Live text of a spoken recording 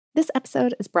This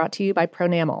episode is brought to you by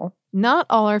Pronamel. Not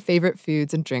all our favorite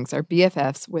foods and drinks are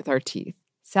BFFs with our teeth.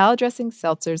 Salad dressings,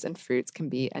 seltzers, and fruits can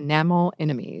be enamel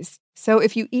enemies. So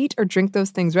if you eat or drink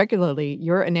those things regularly,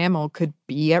 your enamel could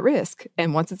be at risk.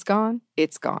 And once it's gone,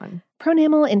 it's gone.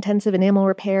 Pronamel Intensive Enamel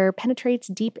Repair penetrates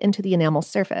deep into the enamel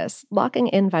surface, locking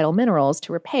in vital minerals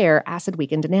to repair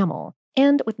acid-weakened enamel.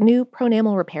 And with new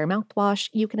Pronamel Repair mouthwash,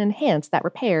 you can enhance that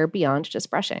repair beyond just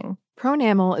brushing.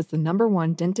 Pronamel is the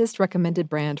 #1 dentist-recommended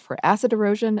brand for acid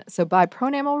erosion, so buy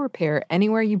Pronamel Repair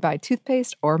anywhere you buy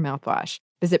toothpaste or mouthwash.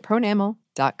 Visit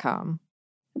pronamel.com.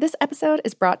 This episode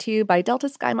is brought to you by Delta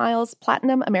SkyMiles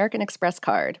Platinum American Express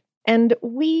card. And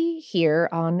we here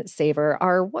on Savor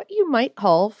are what you might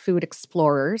call food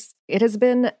explorers. It has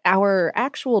been our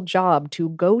actual job to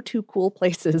go to cool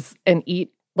places and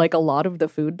eat like a lot of the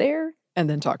food there. And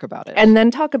then talk about it. And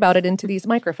then talk about it into these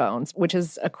microphones, which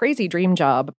is a crazy dream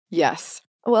job. Yes.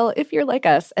 Well, if you're like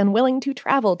us and willing to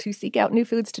travel to seek out new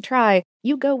foods to try,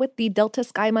 you go with the Delta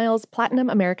SkyMiles Platinum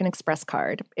American Express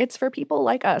card. It's for people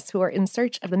like us who are in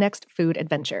search of the next food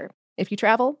adventure. If you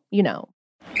travel, you know.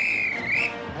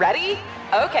 Ready?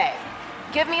 Okay.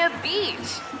 Give me a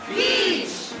beach.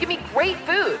 Beach! Give me great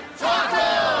food.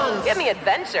 Tacos! Give me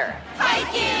adventure.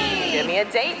 Hiking! Give me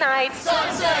a date night.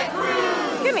 Sunset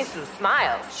cruise! Give me some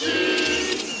smiles.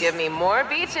 Cheese! Give me more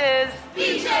beaches.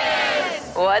 Beaches!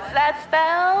 What's that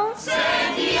spell?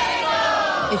 San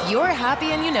Diego! If you're happy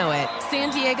and you know it,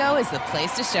 San Diego is the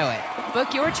place to show it.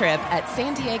 Book your trip at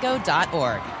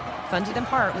sandiego.org. Funded in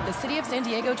part with the City of San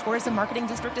Diego Tourism Marketing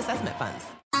District Assessment Funds.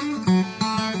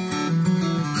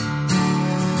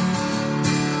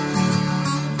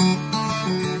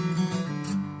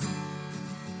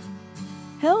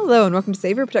 Hello and welcome to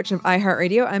Savor, production of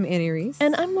iHeartRadio. I'm Annie Reese.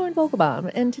 And I'm Lauren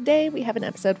Vogelbaum, and today we have an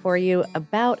episode for you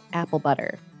about apple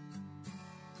butter.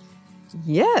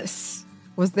 Yes.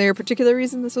 Was there a particular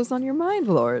reason this was on your mind,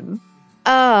 Lauren?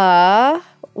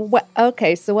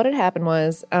 Okay, so what had happened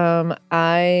was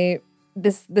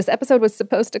this episode was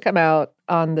supposed to come out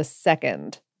on the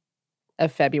 2nd of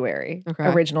February,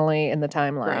 originally in the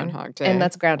timeline. Groundhog Day. And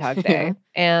that's Groundhog Day.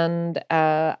 And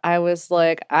I was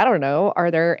like, I don't know,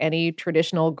 are there any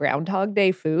traditional Groundhog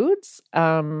Day foods?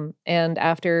 And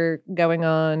after going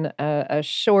on a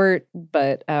short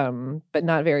but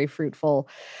not very fruitful,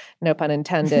 no pun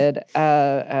intended,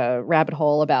 rabbit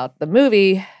hole about the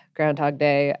movie Groundhog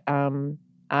Day,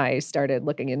 I started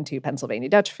looking into Pennsylvania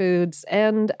Dutch foods,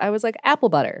 and I was like, apple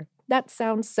butter. That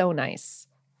sounds so nice.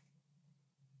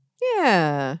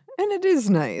 Yeah, and it is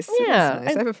nice. Yeah. It is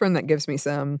nice. I have a friend that gives me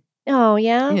some. Oh,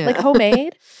 yeah? Yeah. Like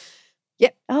homemade?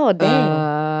 Yep. Oh,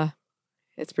 dang.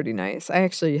 It's pretty nice. I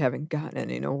actually haven't gotten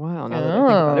any in a while now that I think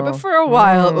about it. But for a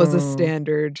while, it was a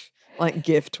standard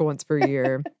gift once per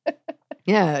year.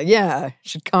 Yeah.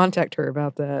 Should contact her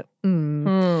about that. I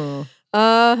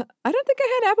don't think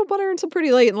I had apple butter until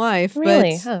pretty late in life.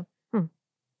 Really? But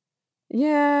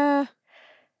yeah.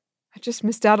 I just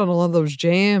missed out on a lot of those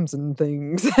jams and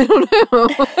things. I don't know.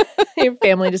 Your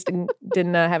family just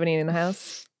didn't have any in the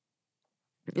house?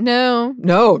 No,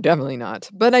 definitely not.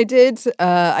 But I did.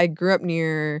 I grew up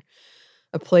near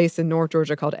a place in North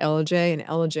Georgia called Ellijay, and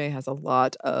Ellijay has a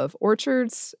lot of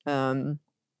orchards. And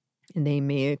they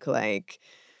make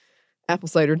apple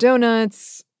cider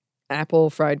donuts, apple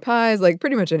fried pies,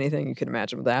 pretty much anything you can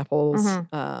imagine with apples.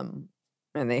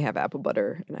 And they have apple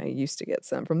butter, and I used to get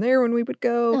some from there when we would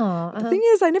go. The thing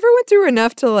is, I never went through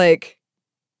enough to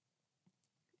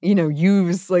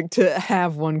use to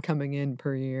have one coming in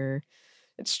per year.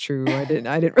 It's true. I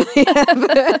didn't really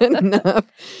have enough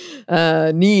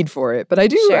need for it, but I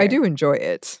do. Sure. I do enjoy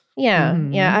it. Yeah,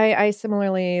 Mhm. yeah. I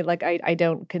similarly I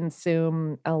don't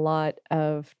consume a lot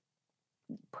of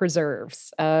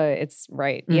preserves. It's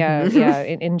right. Yeah, Mhm. yeah.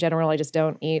 In general, I just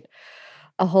don't eat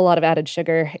a whole lot of added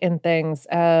sugar in things.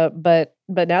 But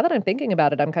now that I'm thinking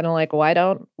about it, I'm kind of like, why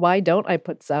don't I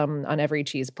put some on every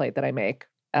cheese plate that I make?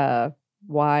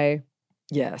 Why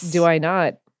Yes. do I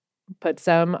not put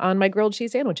some on my grilled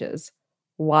cheese sandwiches?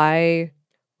 Why?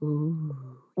 Ooh,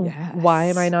 yes. Why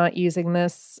am I not using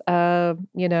this, as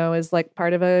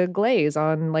part of a glaze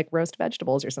on roast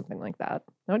vegetables or something like that?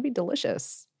 That would be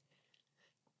delicious.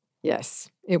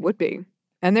 Yes, it would be.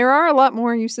 And there are a lot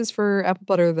more uses for apple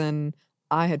butter than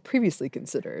I had previously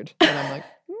considered. And I'm like,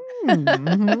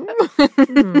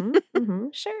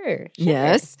 Sure.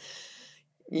 Yes.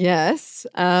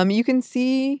 You can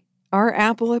see our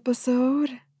apple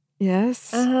episode.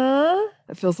 Yes.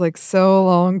 It feels like so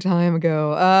long time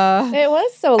ago. It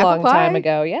was so apple long time pie?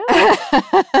 ago. Yeah.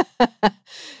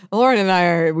 Lauren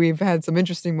and we've had some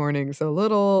interesting mornings, so a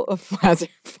little flazzard,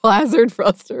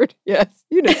 flustered. Yes,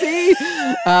 see.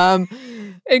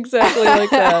 Exactly like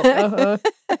that.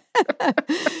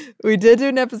 We did do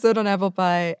an episode on apple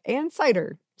pie and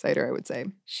cider. Cider, I would say.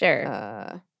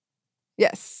 Sure.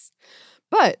 Yes.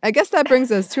 But I guess that brings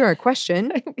us to our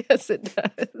question. I guess it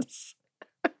does.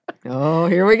 Oh,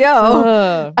 here we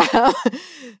go. Uh,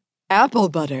 Apple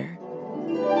butter.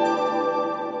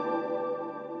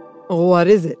 What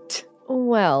is it?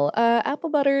 Well, apple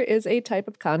butter is a type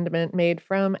of condiment made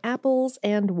from apples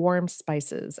and warm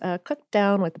spices, cooked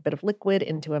down with a bit of liquid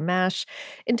into a mash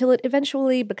until it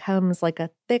eventually becomes like a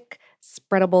thick,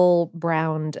 spreadable,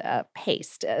 browned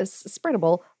paste,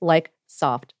 spreadable like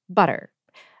soft butter.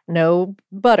 No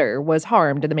butter was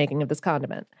harmed in the making of this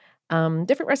condiment.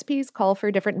 Different recipes call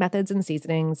for different methods and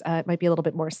seasonings. It might be a little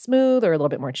bit more smooth or a little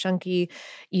bit more chunky.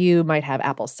 You might have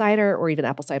apple cider or even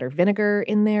apple cider vinegar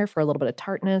in there for a little bit of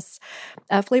tartness.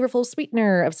 A flavorful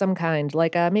sweetener of some kind,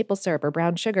 like maple syrup or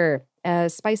brown sugar.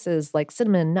 Spices like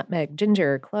cinnamon, nutmeg,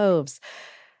 ginger, cloves.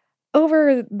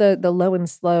 Over the low and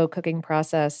slow cooking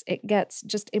process, it gets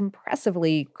just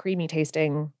impressively creamy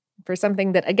tasting for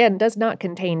something that, again, does not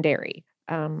contain dairy.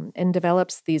 And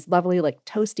develops these lovely, like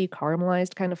toasty,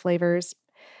 caramelized kind of flavors.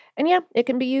 And yeah, it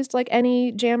can be used like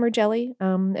any jam or jelly,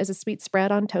 as a sweet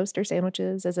spread on toast or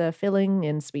sandwiches, as a filling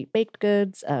in sweet baked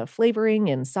goods, flavoring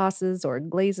in sauces or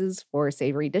glazes for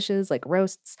savory dishes like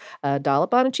roasts,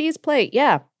 dollop on a cheese plate.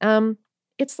 Yeah,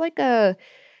 it's like a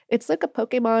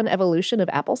Pokemon evolution of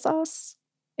applesauce.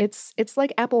 It's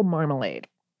like apple marmalade.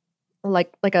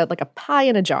 Like a pie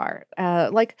in a jar,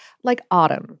 like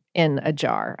autumn in a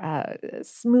jar,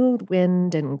 smooth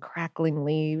wind and crackling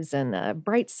leaves and a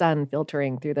bright sun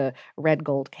filtering through the red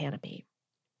gold canopy.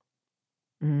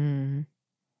 Mm.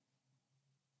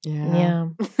 Yeah,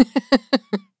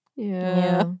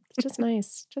 Yeah. it's just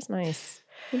nice.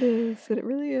 It is. It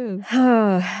really is.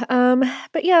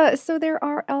 But yeah, so there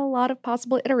are a lot of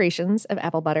possible iterations of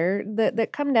apple butter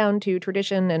that come down to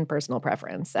tradition and personal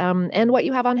preference, and what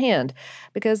you have on hand,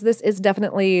 because this is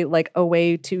definitely like a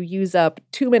way to use up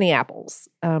too many apples,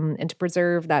 and to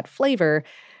preserve that flavor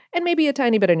and maybe a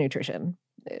tiny bit of nutrition.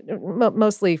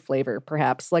 Mostly flavor,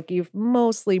 perhaps. Like you've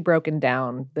mostly broken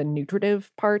down the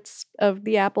nutritive parts of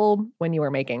the apple when you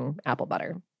are making apple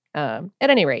butter. At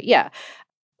any rate, yeah.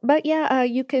 But yeah,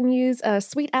 you can use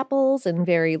sweet apples and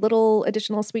very little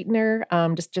additional sweetener,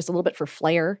 just a little bit for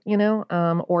flair,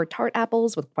 or tart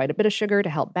apples with quite a bit of sugar to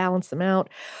help balance them out,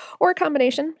 or a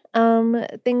combination.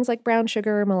 Things like brown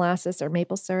sugar, molasses, or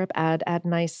maple syrup add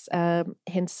nice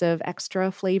hints of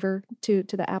extra flavor to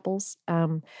the apples.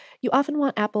 You often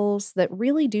want apples that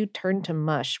really do turn to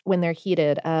mush when they're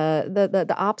heated,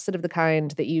 the opposite of the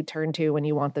kind that you turn to when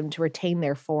you want them to retain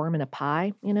their form in a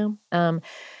pie,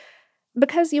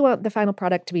 Because you want the final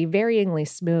product to be varyingly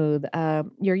smooth,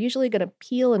 you're usually going to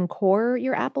peel and core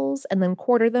your apples and then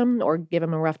quarter them or give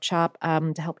them a rough chop,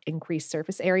 to help increase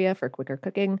surface area for quicker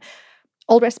cooking.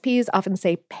 Old recipes often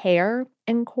say pare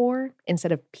and core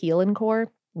instead of peel and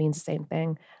core. Means the same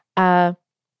thing.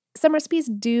 Some recipes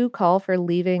do call for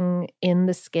leaving in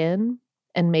the skin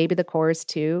and maybe the cores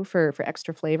too for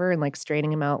extra flavor and like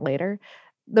straining them out later.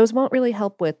 Those won't really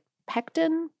help with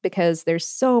pectin because there's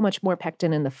so much more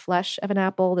pectin in the flesh of an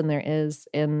apple than there is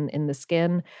in the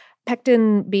skin.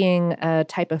 Pectin being a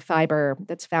type of fiber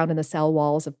that's found in the cell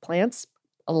walls of plants,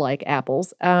 like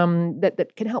apples,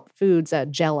 that can help foods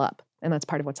gel up. And that's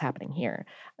part of what's happening here.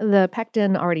 The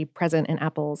pectin already present in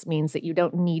apples means that you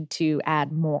don't need to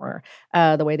add more,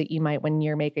 the way that you might when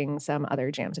you're making some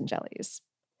other jams and jellies.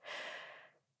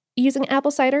 Using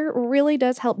apple cider really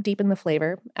does help deepen the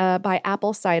flavor. By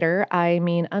apple cider, I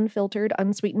mean unfiltered,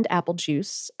 unsweetened apple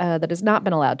juice that has not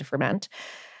been allowed to ferment.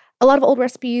 A lot of old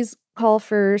recipes call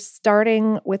for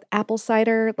starting with apple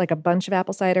cider, like a bunch of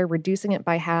apple cider, reducing it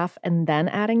by half, and then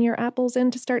adding your apples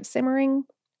in to start simmering.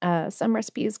 Some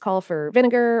recipes call for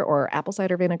vinegar or apple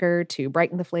cider vinegar to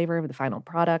brighten the flavor of the final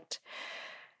product.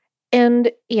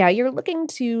 And yeah, you're looking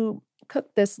to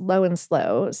cook this low and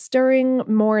slow, stirring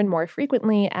more and more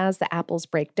frequently as the apples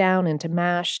break down into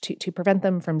mash to prevent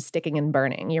them from sticking and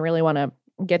burning. You really want to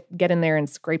get in there and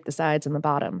scrape the sides and the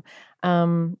bottom.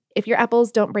 If your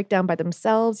apples don't break down by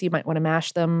themselves, you might want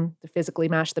to physically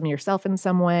mash them yourself in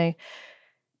some way.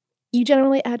 You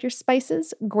generally add your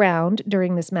spices ground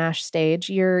during this mash stage.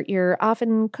 You're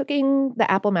often cooking the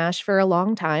apple mash for a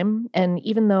long time, and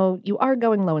even though you are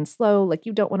going low and slow, like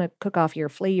you don't want to cook off your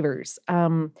flavors.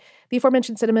 The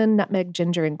aforementioned cinnamon, nutmeg,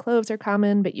 ginger, and cloves are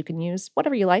common, but you can use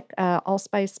whatever you like: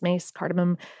 allspice, mace,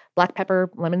 cardamom, black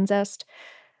pepper, lemon zest.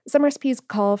 Some recipes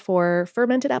call for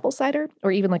fermented apple cider,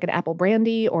 or even like an apple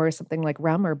brandy, or something like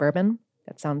rum or bourbon.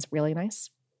 That sounds really nice.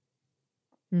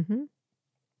 Mm-hmm.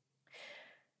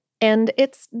 And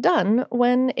it's done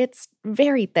when it's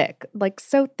very thick, like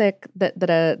so thick that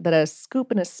a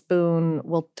scoop and a spoon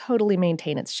will totally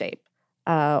maintain its shape.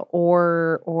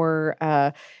 Or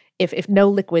if no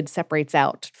liquid separates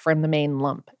out from the main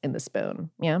lump in the spoon.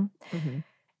 Yeah. Mm-hmm.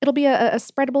 It'll be a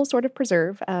spreadable sort of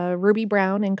preserve, ruby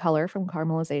brown in color from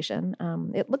caramelization.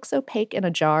 It looks opaque in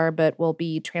a jar, but will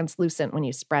be translucent when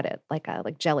you spread it,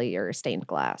 like jelly or stained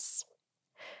glass.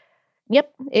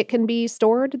 Yep, it can be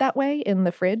stored that way in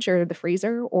the fridge or the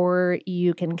freezer, or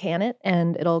you can can it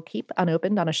and it'll keep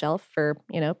unopened on a shelf for,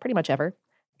 pretty much ever.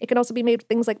 It can also be made with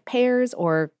things like pears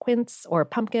or quince or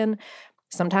pumpkin,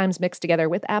 sometimes mixed together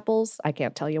with apples. I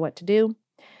can't tell you what to do.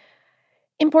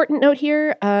 Important note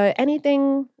here,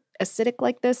 anything acidic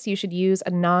like this, you should use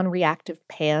a non-reactive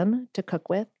pan to cook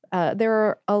with. There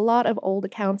are a lot of old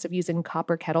accounts of using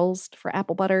copper kettles for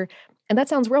apple butter, and that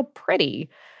sounds real pretty.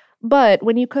 But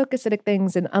when you cook acidic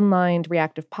things in unlined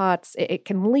reactive pots, it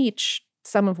can leach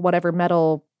some of whatever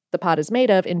metal the pot is made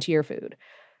of into your food,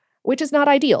 which is not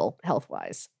ideal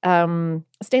health-wise.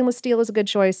 Stainless steel is a good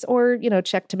choice, or,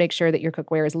 check to make sure that your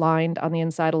cookware is lined on the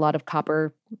inside. A lot of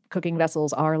copper cooking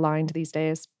vessels are lined these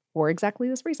days for exactly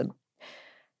this reason.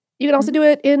 You can also do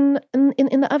it in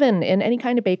the oven, in any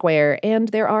kind of bakeware, and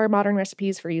there are modern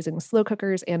recipes for using slow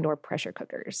cookers and or pressure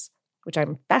cookers, which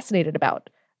I'm fascinated about.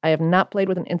 I have not played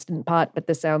with an Instant Pot, but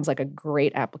this sounds like a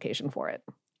great application for it.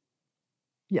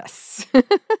 Yes.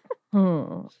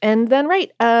 And then,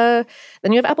 then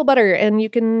you have apple butter, and you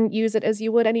can use it as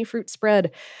you would any fruit spread.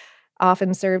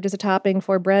 Often served as a topping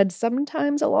for bread,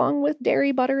 sometimes along with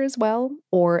dairy butter as well,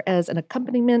 or as an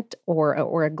accompaniment or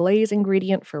a glaze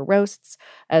ingredient for roasts,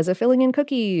 as a filling in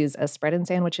cookies, a spread in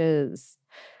sandwiches.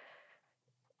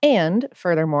 And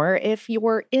furthermore, if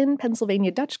you're in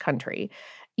Pennsylvania Dutch country,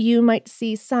 you might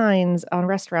see signs on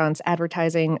restaurants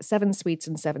advertising 7 sweets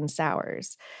and 7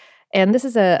 sours. And this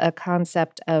is a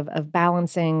concept of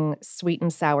balancing sweet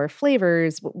and sour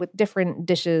flavors with different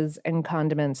dishes and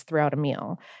condiments throughout a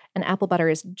meal. And apple butter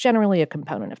is generally a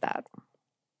component of that.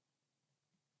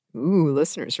 Ooh,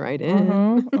 listeners, right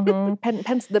in.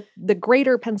 The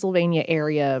greater Pennsylvania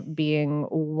area being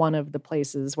one of the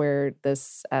places where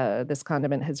this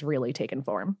condiment has really taken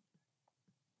form.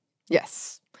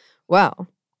 Yes. Wow.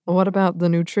 What about the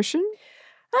nutrition?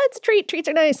 It's a treat. Treats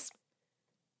are nice.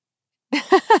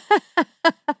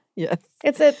 Yes.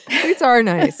 Treats are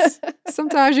nice.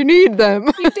 Sometimes you need them.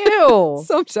 You do.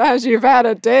 Sometimes you've had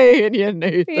a day and you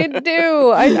need them. You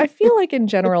do. I feel like in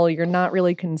general, you're not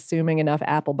really consuming enough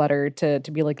apple butter to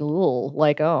be like,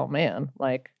 oh man,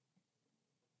 like.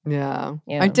 Yeah.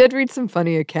 Yeah. I did read some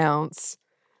funny accounts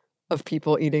of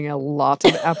people eating a lot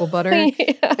of apple butter.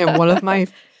 Yeah. And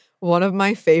one of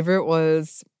my favorite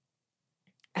was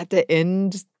at the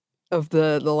end of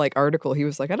the article, he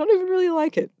was like, I don't even really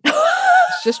like it.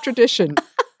 It's just tradition.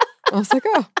 I was like,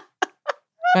 oh,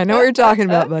 I know what you're talking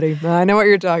about, buddy. I know what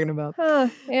you're talking about.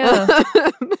 Yeah.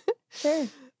 Sure.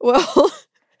 Well,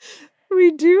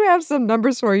 we do have some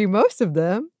numbers for you. Most of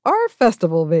them are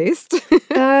festival based.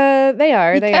 They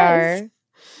are. They Yes. are.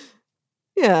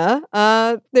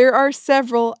 Yeah. There are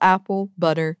several apple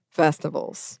butter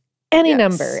festivals. Any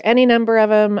Yes. number of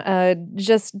them.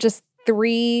 Just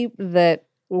 3 that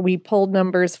we pulled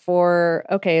numbers for.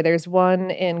 Okay, there's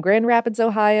one in Grand Rapids,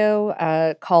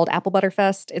 Ohio, called Apple Butter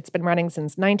Fest. It's been running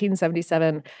since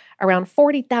 1977. Around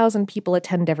 40,000 people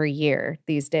attend every year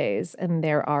these days, and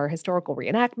there are historical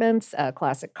reenactments, a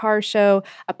classic car show,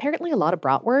 apparently a lot of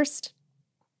bratwurst.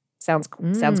 Sounds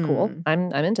cool.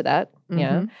 I'm into that.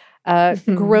 Yeah.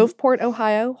 Groveport,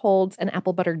 Ohio holds an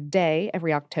apple butter day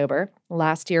every October.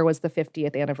 Last year was the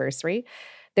 50th anniversary.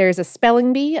 There's a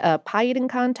spelling bee, a pie eating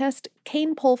contest,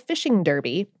 cane pole fishing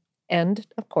derby, and,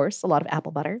 of course, a lot of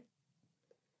apple butter.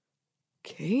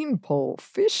 Cane pole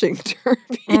fishing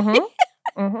derby.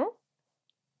 Mm-hmm.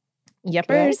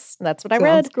 Yepers. Okay. That's what I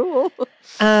read. Sounds cool.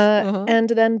 And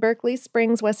then Berkeley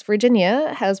Springs, West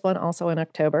Virginia has one also in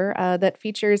October that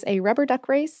features a rubber duck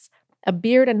race, a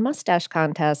beard and mustache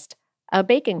contest, a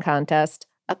baking contest,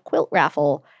 a quilt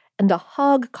raffle, and a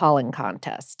hog calling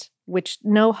contest, which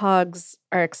no hogs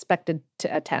are expected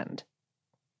to attend.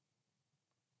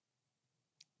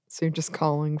 So you're just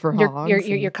calling for You're hogs?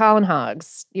 you're calling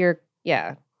hogs.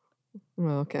 Yeah.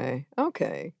 Okay.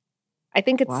 I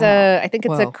think it's Wow. a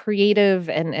Well. creative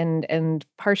and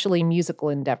partially musical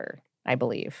endeavor, I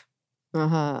believe.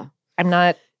 Uh-huh. I'm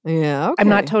not Yeah, okay. I'm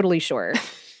not totally sure.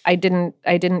 I didn't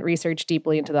research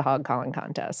deeply into the hog calling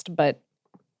contest, but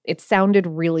it sounded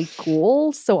really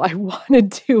cool, so I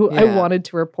wanted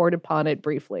to report upon it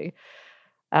briefly.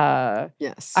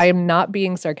 Yes. I am not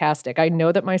being sarcastic. I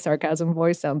know that my sarcasm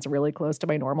voice sounds really close to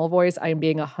my normal voice. I am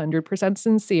being 100%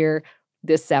 sincere.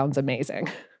 This sounds amazing.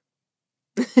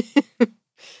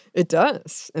 It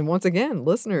does. And once again,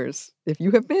 listeners, if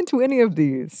you have been to any of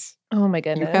these, Oh my you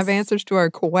goodness. have answers to our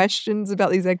questions about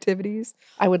these activities,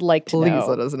 I would like to please know.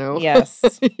 let us know. Yes.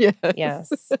 Yes.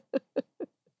 Yes.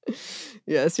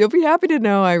 Yes, you'll be happy to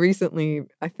know I recently,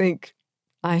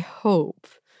 I hope,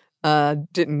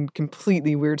 didn't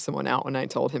completely weird someone out when I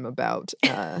told him about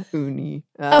uni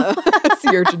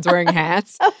sea urchins wearing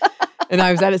hats. And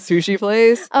I was at a sushi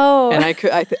place, Oh. and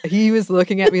he was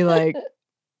looking at me like,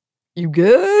 "You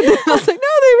good?" I was like,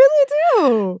 "No, they really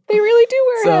do. They really do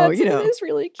wear So, hats. you know. It is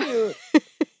really cute.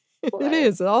 It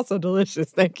is also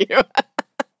delicious. Thank you."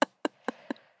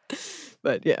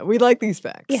 But yeah, we like these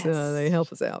facts. Yes. They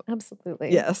help us out.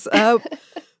 Absolutely. Yes.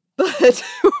 But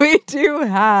we do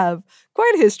have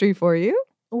quite a history for you.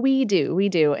 We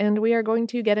do. And we are going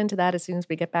to get into that as soon as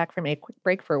we get back from a quick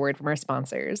break for a word from our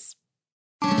sponsors.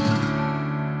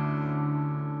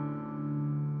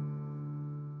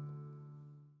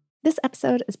 This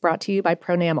episode is brought to you by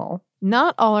Pronamel.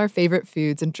 Not all our favorite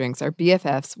foods and drinks are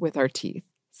BFFs with our teeth.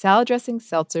 Salad dressings,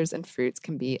 seltzers, and fruits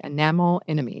can be enamel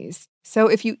enemies. So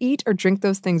if you eat or drink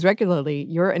those things regularly,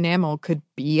 your enamel could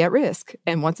be at risk.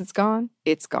 And once it's gone,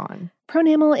 it's gone.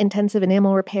 Pronamel Intensive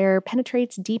Enamel Repair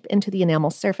penetrates deep into the enamel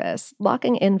surface,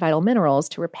 locking in vital minerals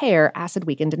to repair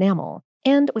acid-weakened enamel.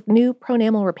 And with new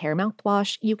Pronamel Repair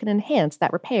mouthwash, you can enhance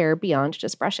that repair beyond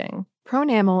just brushing.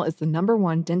 Pronamel is the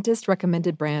 #1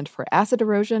 dentist-recommended brand for acid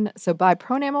erosion, so buy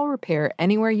Pronamel Repair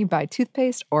anywhere you buy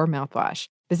toothpaste or mouthwash.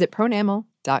 Visit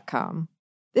pronamel.com.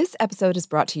 This episode is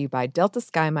brought to you by Delta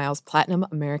SkyMiles Platinum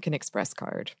American Express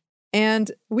card.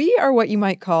 And we are what you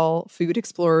might call food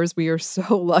explorers. We are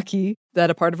so lucky that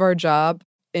a part of our job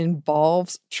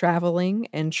involves traveling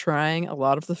and trying a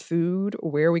lot of the food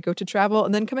where we go to travel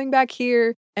and then coming back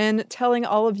here and telling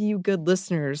all of you good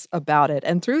listeners about it.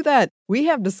 And through that, we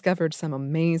have discovered some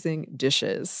amazing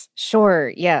dishes.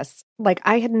 Sure, yes. Like,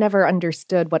 I had never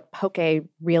understood what poke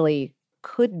really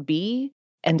could be,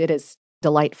 and it is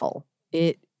delightful.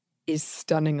 It is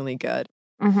stunningly good.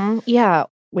 Mm-hmm. Yeah,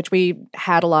 which we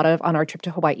had a lot of on our trip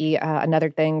to Hawaii. Another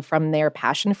thing from their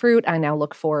passion fruit, I now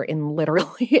look for in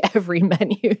literally every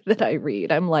menu that I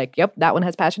read. I'm like, yep, that one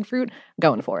has passion fruit,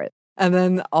 going for it. And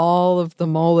then all of the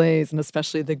moles, and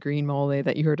especially the green mole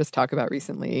that you heard us talk about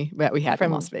recently that we had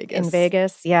in Las Vegas. In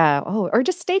Vegas, yeah. Oh, or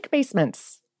just steak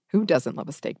basements. Who doesn't love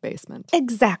a steak basement?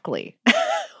 Exactly.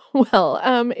 Well,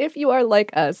 if you are like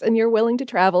us and you're willing to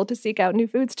travel to seek out new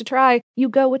foods to try, you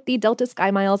go with the Delta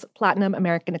SkyMiles Platinum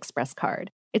American Express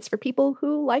card. It's for people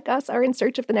who, like us, are in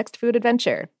search of the next food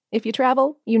adventure. If you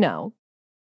travel, you know.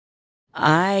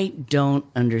 I don't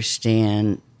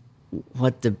understand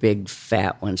what the big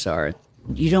fat ones are.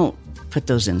 You don't put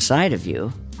those inside of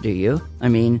you, do you? I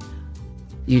mean,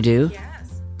 you do?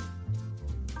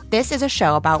 This is a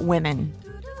show about women.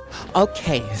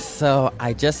 Okay, so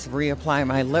I just reapplied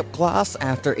my lip gloss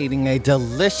after eating a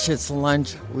delicious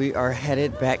lunch. We are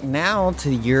headed back now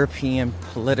to European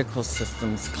Political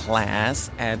Systems class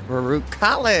at Baruch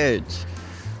College.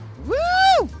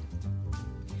 Woo!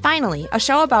 Finally, a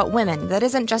show about women that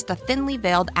isn't just a thinly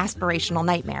veiled aspirational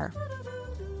nightmare.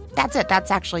 That's it,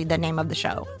 that's actually the name of the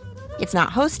show. It's not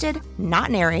hosted,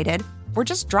 not narrated, we're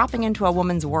just dropping into a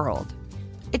woman's world.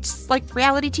 It's like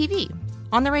reality TV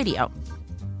on the radio.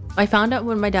 I found out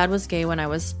when my dad was gay when I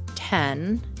was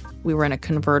 10. We were in a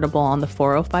convertible on the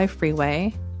 405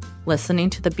 freeway, listening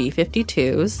to the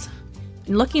B-52s.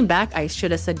 And looking back, I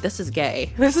should have said, this is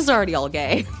gay. This is already all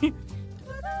gay.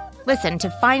 Listen to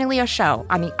Finally a Show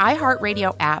on the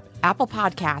iHeartRadio app, Apple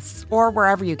Podcasts, or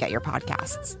wherever you get your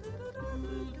podcasts.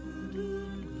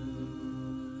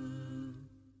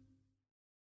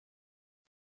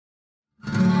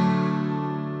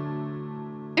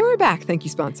 And we're back. Thank you,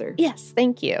 sponsor. Yes,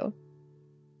 thank you.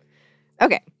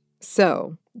 Okay,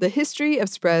 so the history of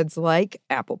spreads like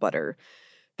apple butter,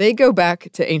 they go back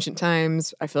to ancient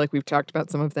times. I feel like we've talked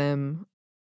about some of them.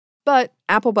 But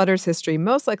apple butter's history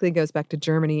most likely goes back to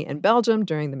Germany and Belgium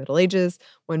during the Middle Ages,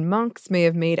 when monks may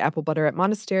have made apple butter at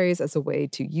monasteries as a way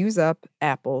to use up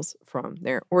apples from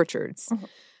their orchards,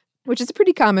 which is a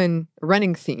pretty common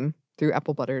running theme through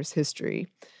apple butter's history.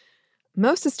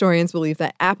 Most historians believe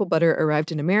that apple butter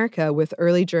arrived in America with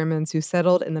early Germans who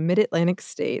settled in the mid-Atlantic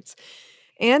states,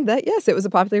 and that, yes, it was a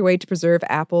popular way to preserve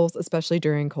apples, especially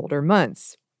during colder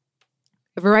months.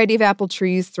 A variety of apple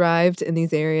trees thrived in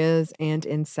these areas and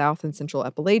in South and Central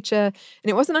Appalachia, and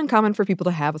it wasn't uncommon for people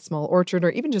to have a small orchard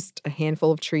or even just a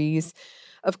handful of trees.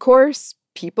 Of course,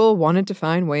 people wanted to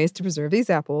find ways to preserve these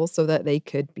apples so that they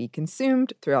could be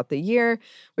consumed throughout the year,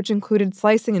 which included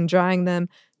slicing and drying them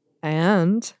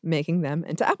and making them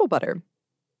into apple butter.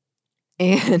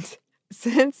 And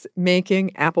since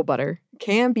making apple butter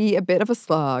can be a bit of a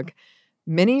slog,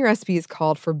 many recipes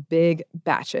called for big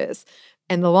batches.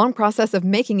 And the long process of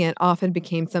making it often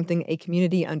became something a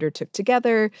community undertook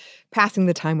together, passing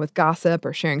the time with gossip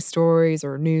or sharing stories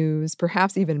or news,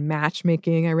 perhaps even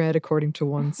matchmaking, I read, according to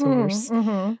one source.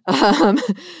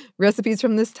 Recipes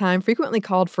from this time frequently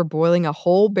called for boiling a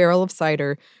whole barrel of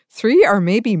cider, 3 or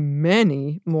maybe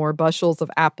many more bushels of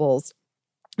apples,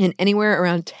 and anywhere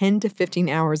around 10 to 15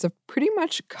 hours of pretty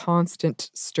much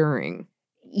constant stirring.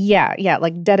 Yeah,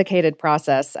 like dedicated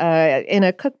process. In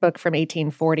a cookbook from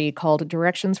 1840 called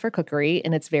Directions for Cookery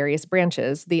in its Various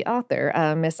Branches, the author,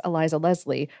 Miss Eliza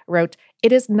Leslie, wrote,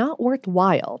 "It is not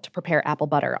worthwhile to prepare apple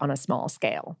butter on a small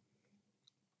scale."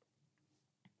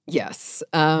 Yes.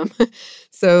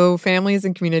 So families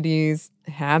and communities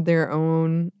had their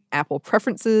own apple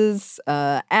preferences,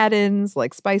 add-ins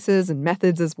like spices and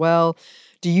methods as well.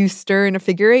 Do you stir in a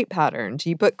figure 8 pattern? Do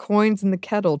you put coins in the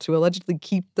kettle to allegedly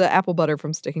keep the apple butter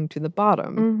from sticking to the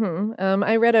bottom?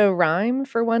 I read a rhyme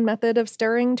for one method of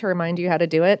stirring to remind you how to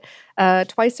do it.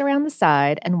 Twice around the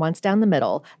side and once down the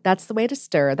middle. That's the way to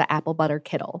stir the apple butter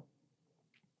kittle.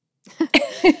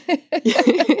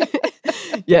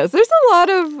 Yes, there's a lot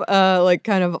of like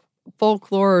kind of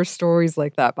folklore or stories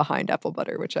like that behind apple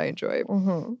butter, which I enjoy.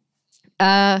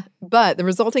 But the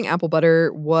resulting apple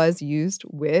butter was used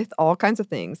with all kinds of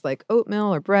things like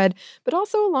oatmeal or bread, but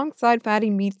also alongside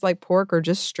fatty meats like pork or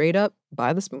just straight up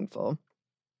by the spoonful.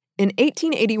 In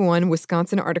 1881,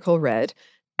 Wisconsin article read,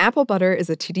 "Apple butter is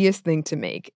a tedious thing to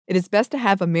make. It is best to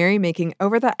have a merrymaking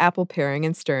over the apple paring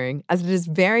and stirring, as it is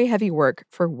very heavy work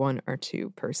for 1 or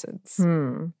 2 persons."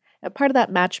 Part of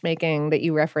that matchmaking that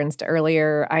you referenced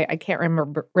earlier, I can't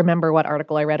remember what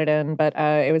article I read it in, but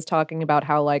it was talking about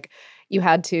how, like, you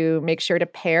had to make sure to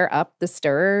pair up the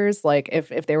stirrers. Like,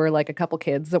 if there were, like, a couple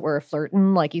kids that were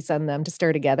flirting, like, you send them to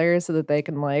stir together so that they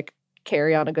can, like,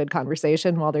 carry on a good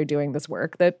conversation while they're doing this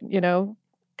work that,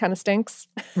 kind of stinks.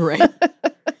 Right.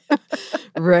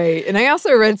 Right. And I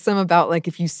also read some about, like,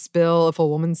 if a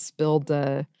woman spilled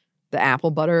the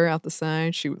apple butter out the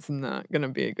side, she was not going to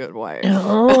be a good wife.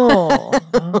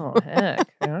 Oh, heck.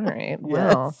 All right.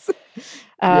 Well.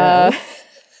 Yes.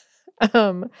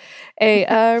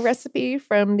 A recipe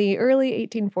from the early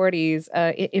 1840s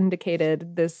it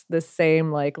indicated this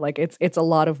same like it's a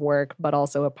lot of work but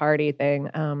also a party thing.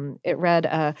 It read,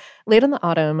 "Late in the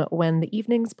autumn, when the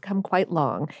evenings become quite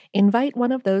long, invite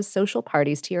one of those social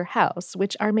parties to your house,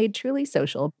 which are made truly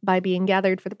social by being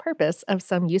gathered for the purpose of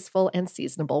some useful and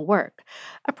seasonable work.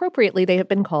 Appropriately, they have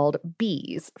been called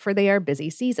bees, for they are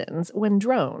busy seasons when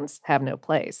drones have no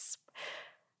place.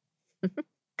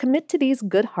 Commit to these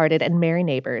good-hearted and merry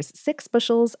neighbors 6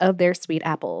 bushels of their sweet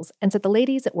apples, and set the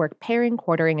ladies at work paring,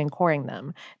 quartering, and coring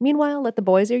them. Meanwhile, let the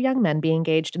boys or young men be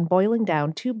engaged in boiling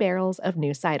down 2 barrels of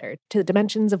new cider to the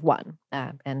dimensions of 1,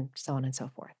 and so on and so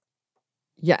forth."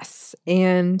 Yes.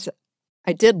 And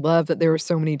I did love that there were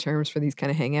so many terms for these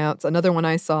kind of hangouts. Another one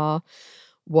I saw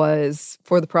was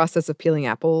for the process of peeling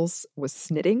apples was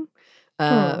snitting,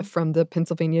 from the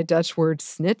Pennsylvania Dutch word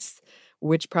snitz,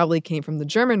 which probably came from the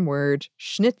German word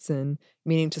schnitzen,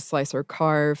 meaning to slice or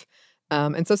carve.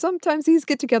 And so sometimes these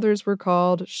get-togethers were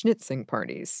called schnitzing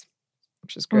parties,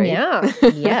 which is great. Yeah,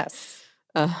 yes.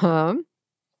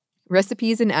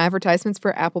 Recipes and advertisements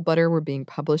for apple butter were being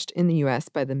published in the U.S.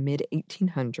 by the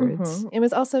mid-1800s. It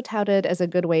was also touted as a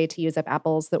good way to use up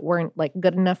apples that weren't like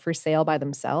good enough for sale by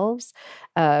themselves,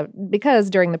 because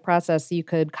during the process you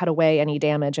could cut away any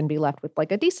damage and be left with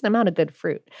like a decent amount of good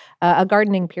fruit. A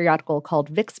gardening periodical called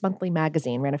Vic's Monthly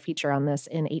Magazine ran a feature on this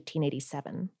in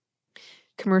 1887.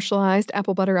 Commercialized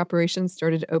apple butter operations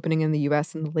started opening in the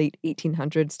U.S. in the late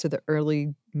 1800s to the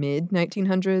early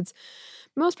mid-1900s,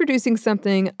 most producing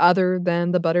something other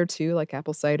than the butter too, like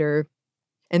apple cider.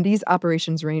 And these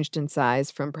operations ranged in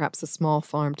size from perhaps a small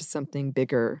farm to something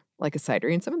bigger, like a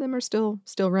cidery, and some of them are still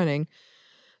running.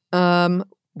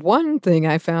 One thing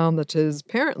I found that is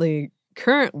apparently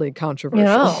currently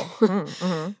controversial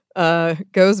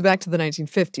goes back to the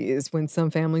 1950s when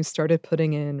some families started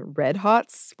putting in Red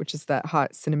Hots, which is that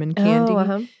hot cinnamon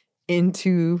candy,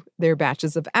 into their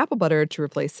batches of apple butter to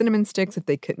replace cinnamon sticks if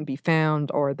they couldn't be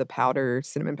found or the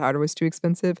cinnamon powder was too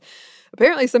expensive.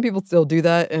 Apparently, some people still do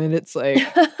that, and it's like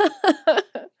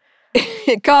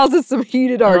it causes some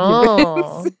heated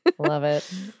arguments. Love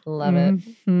it. Love it.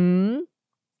 Mm-hmm.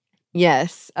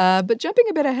 Yes. But jumping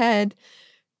a bit ahead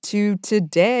to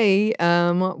today,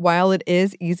 while it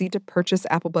is easy to purchase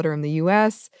apple butter in the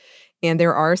U.S., and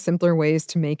there are simpler ways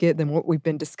to make it than what we've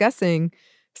been discussing,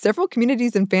 several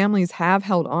communities and families have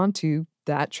held on to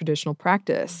that traditional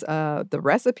practice. The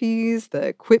recipes, the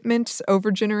equipment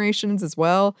over generations as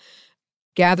well,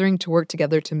 gathering to work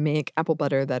together to make apple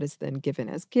butter that is then given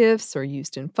as gifts or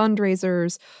used in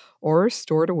fundraisers or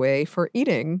stored away for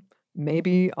eating.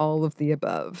 Maybe all of the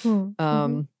above.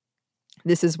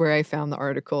 This is where I found the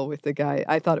article with the guy.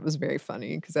 I thought it was very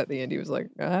funny because at the end he was like,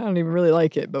 I don't even really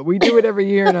like it, but we do it every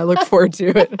year and I look forward to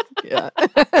it. Yeah.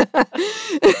 Because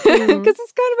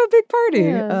it's kind of a big party.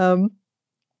 Yeah.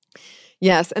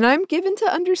 Yes. And I'm given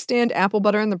to understand apple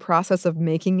butter and the process of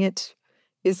making it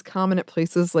is common at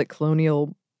places like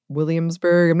Colonial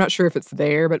Williamsburg. I'm not sure if it's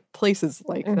there, but places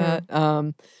like that.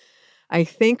 I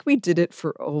think we did it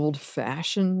for Old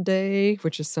Fashioned Day,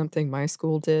 which is something my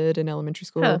school did in elementary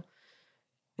school. Huh.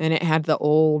 And it had the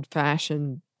old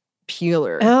fashioned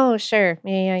peeler. Oh, sure.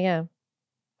 Yeah.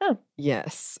 Oh.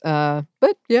 Yes.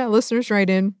 But yeah, listeners write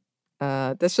in.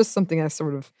 That's just something I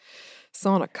sort of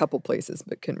saw in a couple places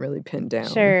but couldn't really pin down.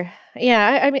 Sure.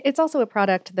 Yeah. I mean, it's also a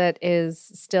product that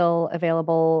is still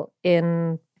available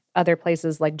in other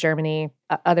places like Germany.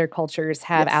 Other cultures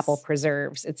have apple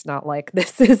preserves. It's not like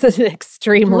this is an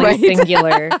extremely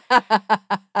singular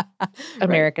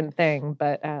American thing.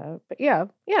 But yeah.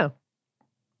 Yeah.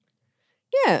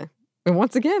 And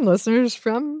once again, listeners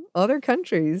from other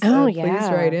countries, Oh, please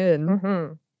yeah. write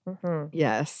in. Mm-hmm.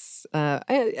 Yes.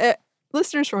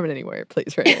 Listeners from anywhere,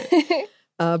 please write in.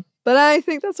 But I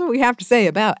think that's what we have to say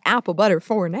about apple butter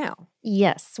for now.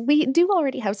 Yes, we do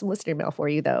already have some listener mail for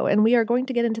you, though, and we are going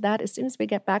to get into that as soon as we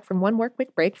get back from one more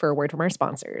quick break for a word from our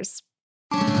sponsors.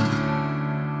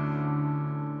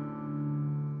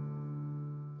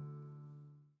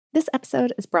 This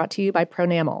episode is brought to you by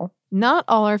Pronamel. Not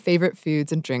all our favorite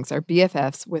foods and drinks are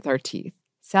BFFs with our teeth.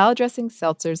 Salad dressings,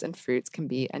 seltzers, and fruits can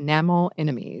be enamel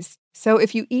enemies. So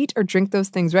if you eat or drink those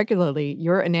things regularly,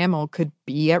 your enamel could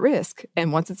be at risk.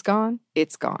 And once it's gone,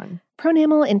 it's gone.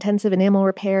 Pronamel Intensive Enamel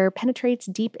Repair penetrates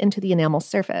deep into the enamel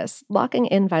surface, locking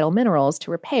in vital minerals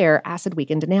to repair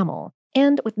acid-weakened enamel.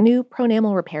 And with new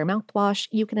Pronamel Repair mouthwash,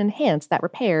 you can enhance that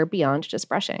repair beyond just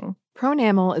brushing.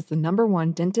 Pronamel is the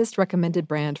 #1 dentist-recommended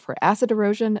brand for acid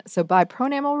erosion, so buy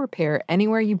Pronamel Repair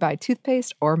anywhere you buy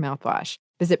toothpaste or mouthwash.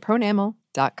 Visit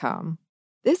pronamel.com.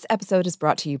 This episode is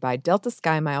brought to you by Delta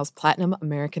SkyMiles Platinum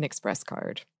American Express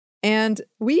card. And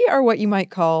we are what you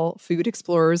might call food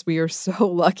explorers. We are so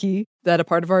lucky that a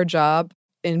part of our job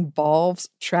involves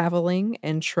traveling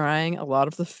and trying a lot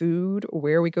of the food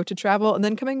where we go to travel and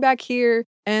then coming back here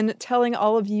and telling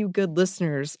all of you good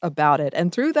listeners about it.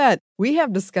 And through that, we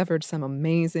have discovered some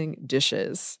amazing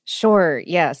dishes. Sure,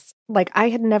 yes. Like, I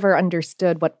had never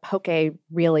understood what poke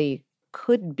really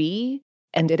could be,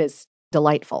 and it is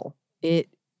delightful. It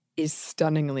is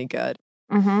stunningly good.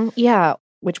 Yeah,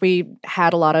 which we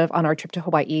had a lot of on our trip to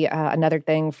Hawaii. Another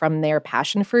thing from their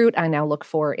passion fruit, I now look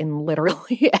for in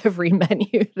literally every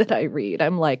menu that I read.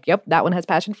 I'm like, yep, that one has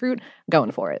passion fruit,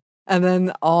 going for it. And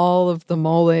then all of the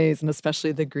moles, and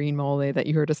especially the green mole that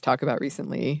you heard us talk about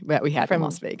recently that we had From in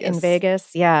Las Vegas. In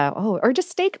Vegas, yeah. Oh, or just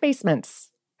steak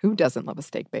basements. Who doesn't love a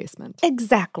steak basement?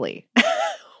 Exactly.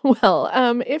 Well,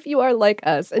 if you are like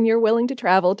us and you're willing to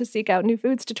travel to seek out new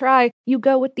foods to try, you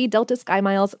go with the Delta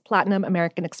SkyMiles Platinum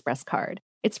American Express card.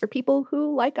 It's for people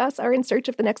who, like us, are in search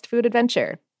of the next food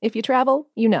adventure. If you travel,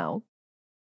 you know.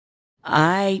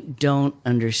 I don't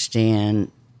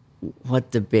understand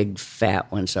what the big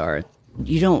fat ones are.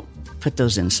 You don't put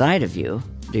those inside of you,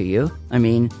 do you? I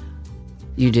mean,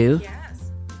 you do?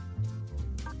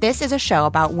 This is a show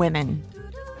about women.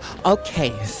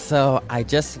 Okay, so I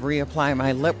just reapplied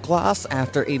my lip gloss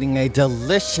after eating a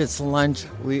delicious lunch.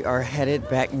 We are headed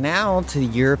back now to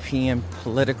European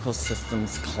Political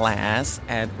Systems class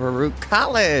at Baruch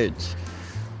College.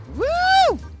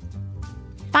 Woo!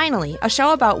 Finally, a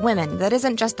show about women that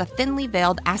isn't just a thinly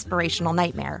veiled aspirational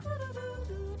nightmare.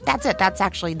 That's it, that's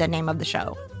actually the name of the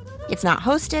show. It's not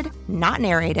hosted, not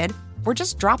narrated, we're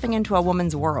just dropping into a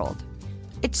woman's world.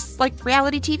 It's like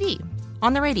reality TV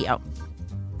on the radio.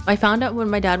 I found out when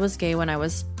my dad was gay when I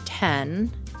was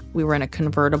 10. We were in a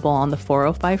convertible on the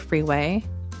 405 freeway,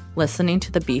 listening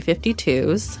to the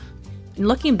B-52s. And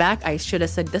looking back, I should have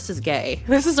said, this is gay.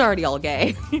 This is already all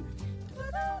gay.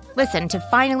 Listen to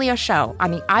Finally a Show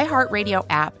on the iHeartRadio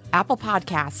app, Apple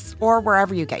Podcasts, or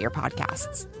wherever you get your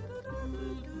podcasts.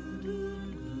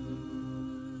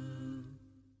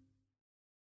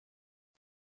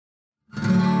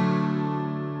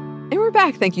 And we're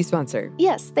back. Thank you, sponsor.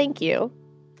 Yes, thank you.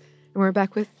 And we're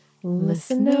back with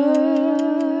Listener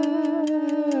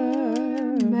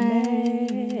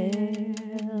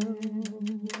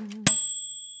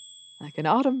like an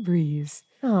autumn breeze.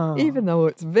 Oh. Even though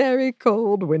it's very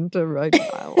cold winter right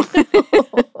now.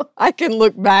 I can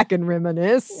look back and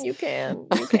reminisce. You can.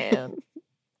 You can.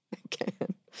 I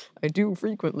can. I do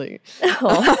frequently.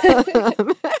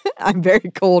 Oh. I'm very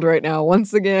cold right now.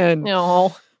 Once again.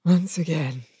 No. Once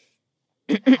again.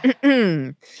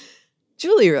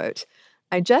 Julie wrote,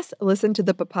 I just listened to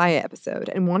the papaya episode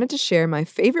and wanted to share my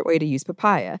favorite way to use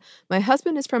papaya. My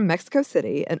husband is from Mexico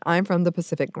City and I'm from the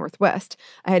Pacific Northwest.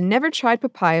 I had never tried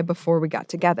papaya before we got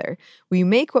together. We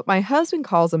make what my husband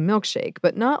calls a milkshake,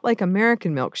 but not like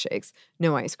American milkshakes.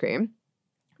 No ice cream.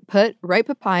 Put ripe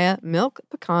papaya, milk,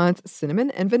 pecans,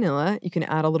 cinnamon, and vanilla. You can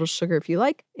add a little sugar if you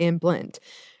like, and blend.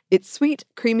 It's sweet,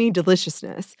 creamy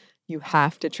deliciousness. You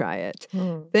have to try it.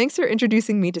 Thanks for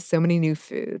introducing me to so many new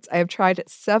foods. I have tried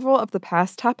several of the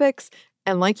past topics,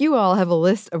 and like you all, have a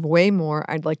list of way more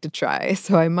I'd like to try,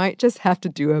 so I might just have to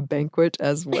do a banquet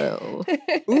as well.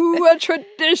 Ooh, a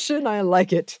tradition. I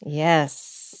like it.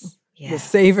 Yes. The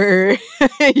savor.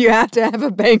 You have to have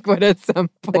a banquet at some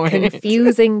point. The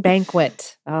confusing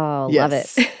banquet. Oh, love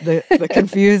it. the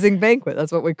confusing banquet.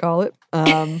 That's what we call it.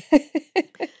 And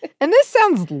this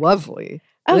sounds lovely.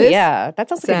 Oh, This yeah. That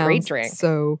sounds like a great sounds drink.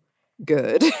 So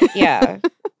good. Yeah.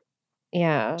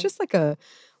 Yeah. Just like a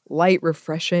light,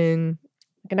 refreshing.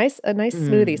 Like a nice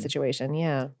smoothie situation.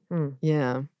 Yeah.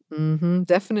 Yeah.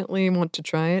 Definitely want to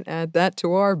try it. Add that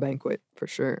to our banquet for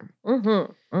sure.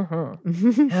 Oh,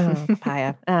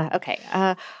 papaya. Okay.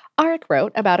 Arik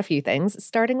wrote about a few things,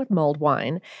 starting with mulled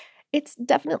wine. It's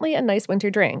definitely a nice winter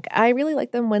drink. I really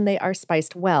like them when they are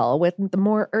spiced well with the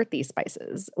more earthy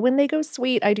spices. When they go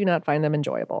sweet, I do not find them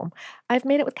enjoyable. I've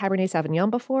made it with Cabernet Sauvignon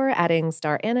before, adding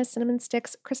star anise, cinnamon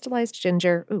sticks, crystallized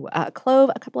ginger, a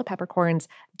clove, a couple of peppercorns,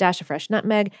 dash of fresh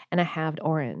nutmeg, and a halved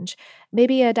orange.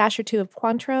 Maybe a dash or two of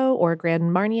Cointreau or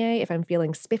Grand Marnier if I'm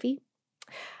feeling spiffy.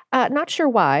 Not sure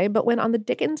why, but when on the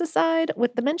Dickens aside,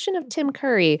 with the mention of Tim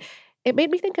Curry, it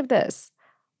made me think of this.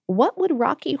 What would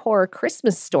Rocky Horror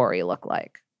Christmas Story look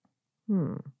like?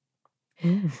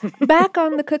 Back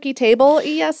on the cookie table,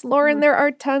 yes, Lauren, there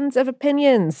are tons of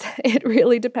opinions. It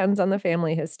really depends on the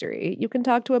family history. You can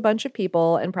talk to a bunch of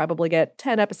people and probably get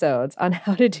 10 episodes on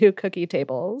how to do cookie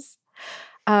tables.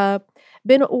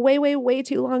 Been way, way, way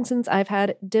too long since I've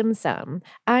had dim sum.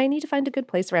 I need to find a good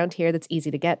place around here that's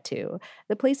easy to get to.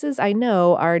 The places I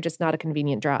know are just not a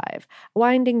convenient drive.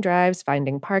 Winding drives,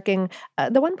 finding parking.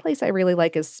 The one place I really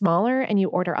like is smaller and you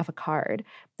order off a card.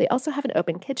 They also have an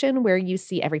open kitchen where you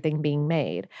see everything being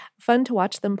made. Fun to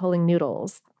watch them pulling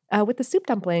noodles. With the soup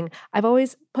dumpling, I've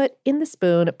always put in the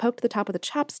spoon, poked the top with a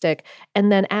chopstick,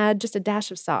 and then add just a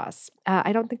dash of sauce.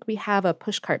 I don't think we have a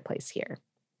pushcart place here.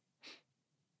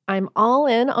 I'm all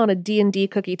in on a D&D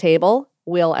cookie table.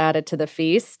 We'll add it to the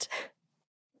feast.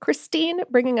 Christine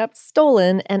bringing up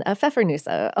Stollen and a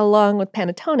Pfeffernusse along with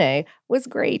panettone was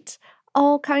great.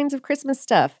 All kinds of Christmas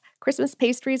stuff. Christmas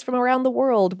pastries from around the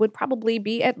world would probably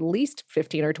be at least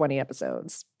 15 or 20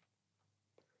 episodes.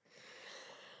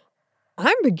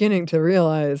 I'm beginning to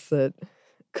realize that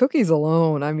cookies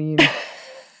alone, I mean,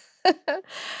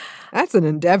 that's an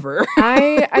endeavor.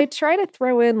 I try to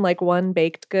throw in like one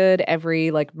baked good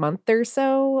every like month or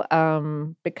so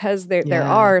because there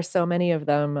are so many of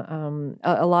them.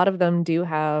 A lot of them do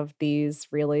have these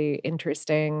really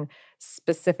interesting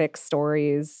specific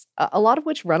stories, a lot of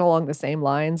which run along the same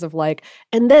lines of like,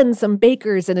 and then some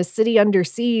bakers in a city under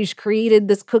siege created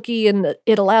this cookie and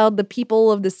it allowed the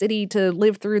people of the city to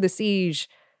live through the siege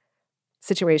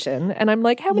situation. And I'm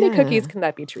like, how many cookies can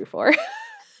that be true for?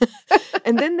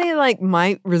 And then they like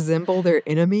might resemble their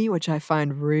enemy, which I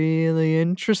find really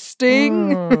interesting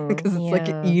because it's like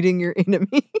eating your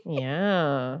enemy.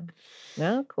 Yeah.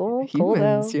 No, cool. Humans, cool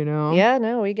though. you know. Yeah,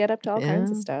 no, we get up to all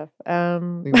kinds of stuff.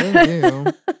 We really do.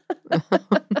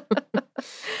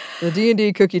 The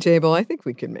D&D cookie table, I think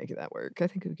we could make that work. I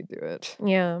think we could do it.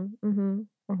 Yeah.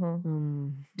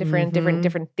 Different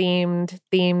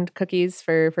themed cookies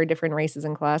for different races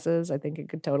and classes. I think it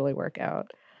could totally work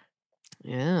out.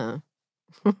 Yeah.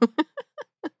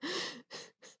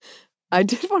 I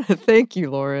did want to thank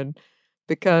you, Lauren,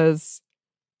 because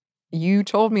you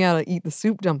told me how to eat the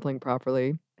soup dumpling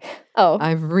properly. Oh.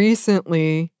 I've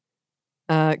recently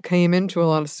came into a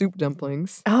lot of soup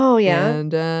dumplings. Oh, yeah?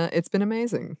 And it's been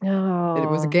amazing. Oh. It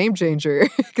was a game changer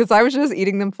because I was just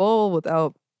eating them full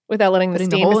without letting the putting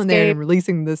steam the hole in there escape. and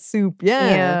releasing the soup. Yeah.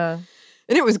 Yeah.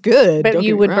 And it was good. But don't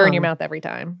you get me would burn your wrong. mouth every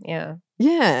time. Yeah.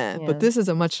 Yeah, Yeah. but this is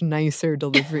a much nicer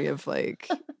delivery of like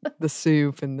the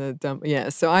soup and the dump. Yeah,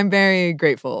 so I'm very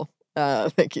grateful.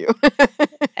 Thank you.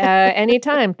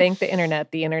 Anytime. Thank the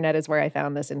internet. The internet is where I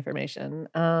found this information.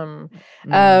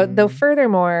 Though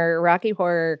furthermore, Rocky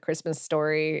Horror Christmas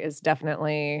Story is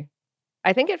definitely,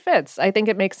 I think it fits. I think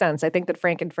it makes sense. I think that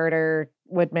Frankenfurter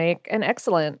would make an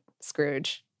excellent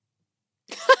Scrooge.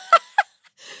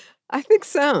 I think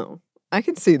so. I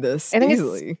can see this I think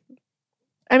easily.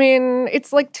 I mean,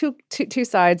 it's like two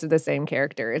sides of the same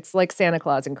character. It's like Santa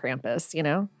Claus and Krampus, you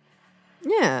know?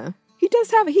 Yeah, he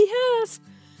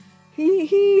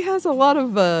has a lot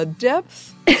of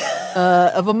depth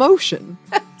of emotion.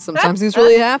 Sometimes he's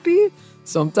really happy.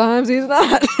 Sometimes he's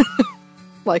not.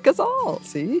 Like us all,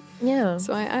 see? Yeah.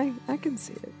 So I can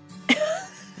see it.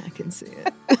 I can see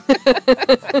it.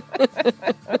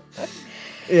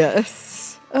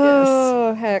 Yes.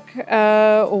 Oh, heck.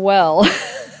 Well.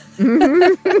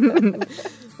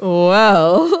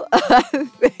 Well,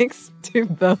 thanks to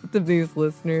both of these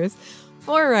listeners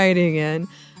for writing in.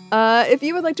 If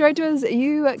you would like to write to us,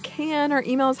 you can. Our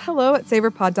email is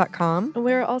hello@savorpod.com.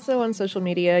 We're also on social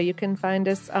media. You can find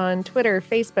us on Twitter,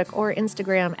 Facebook, or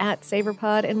Instagram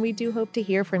 @SavorPod, and we do hope to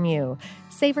hear from you.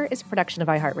 Savor is a production of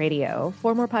iHeartRadio.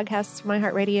 For more podcasts from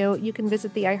iHeartRadio, you can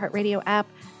visit the iHeartRadio app,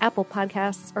 Apple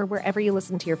Podcasts, or wherever you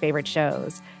listen to your favorite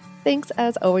shows. Thanks,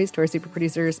 as always, to our super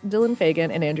producers, Dylan Fagan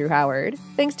and Andrew Howard.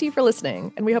 Thanks to you for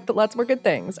listening, and we hope that lots more good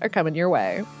things are coming your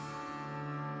way.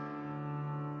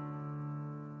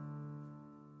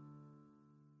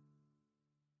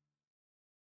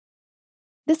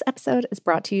 This episode is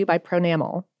brought to you by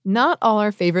Pronamel. Not all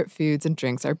our favorite foods and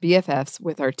drinks are BFFs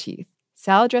with our teeth.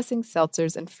 Salad dressings,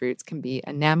 seltzers, and fruits can be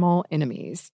enamel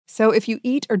enemies. So if you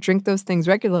eat or drink those things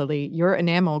regularly, your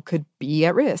enamel could be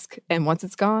at risk. And once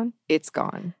it's gone, it's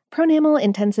gone. Pronamel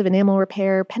Intensive Enamel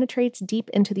Repair penetrates deep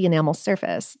into the enamel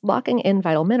surface, locking in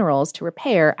vital minerals to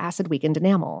repair acid-weakened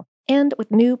enamel. And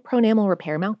with new Pronamel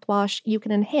Repair mouthwash, you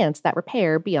can enhance that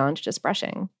repair beyond just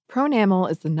brushing. Pronamel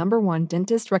is the #1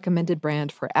 dentist-recommended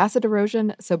brand for acid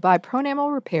erosion, so buy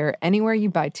Pronamel Repair anywhere you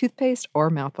buy toothpaste or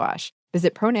mouthwash.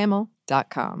 Visit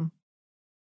pronamel.com.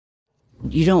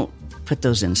 You don't put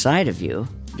those inside of you,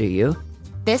 do you?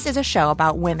 This is a show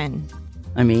about women.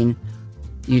 I mean,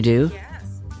 you do?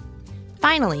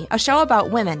 Finally, a show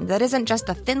about women that isn't just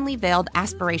a thinly veiled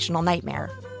aspirational nightmare.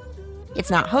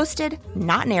 It's not hosted,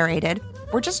 not narrated.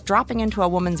 We're just dropping into a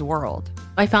woman's world.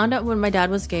 I found out when my dad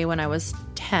was gay when I was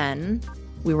 10.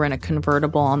 We were in a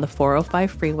convertible on the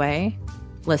 405 freeway,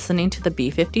 listening to the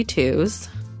B-52s.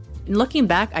 And looking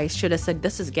back, I should have said,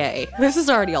 this is gay. This is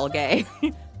already all gay.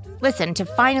 Listen to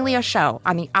Finally a Show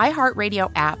on the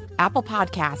iHeartRadio app, Apple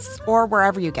Podcasts, or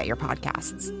wherever you get your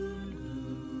podcasts.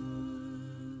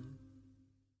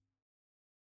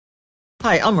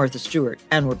 Hi, I'm Martha Stewart,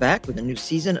 and we're back with a new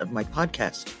season of my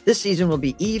podcast. This season will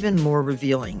be even more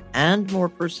revealing and more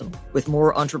personal, with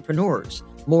more entrepreneurs,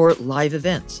 more live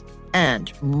events,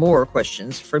 and more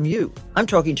questions from you. I'm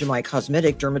talking to my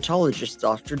cosmetic dermatologist,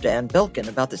 Dr. Dan Belkin,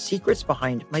 about the secrets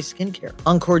behind my skincare.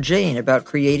 Encore Jane about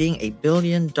creating a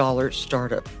billion-dollar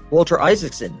startup. Walter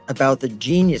Isaacson about the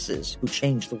geniuses who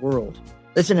changed the world.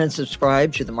 Listen and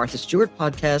subscribe to the Martha Stewart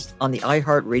podcast on the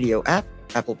iHeartRadio app,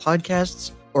 Apple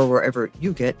Podcasts, or wherever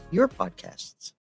you get your podcasts.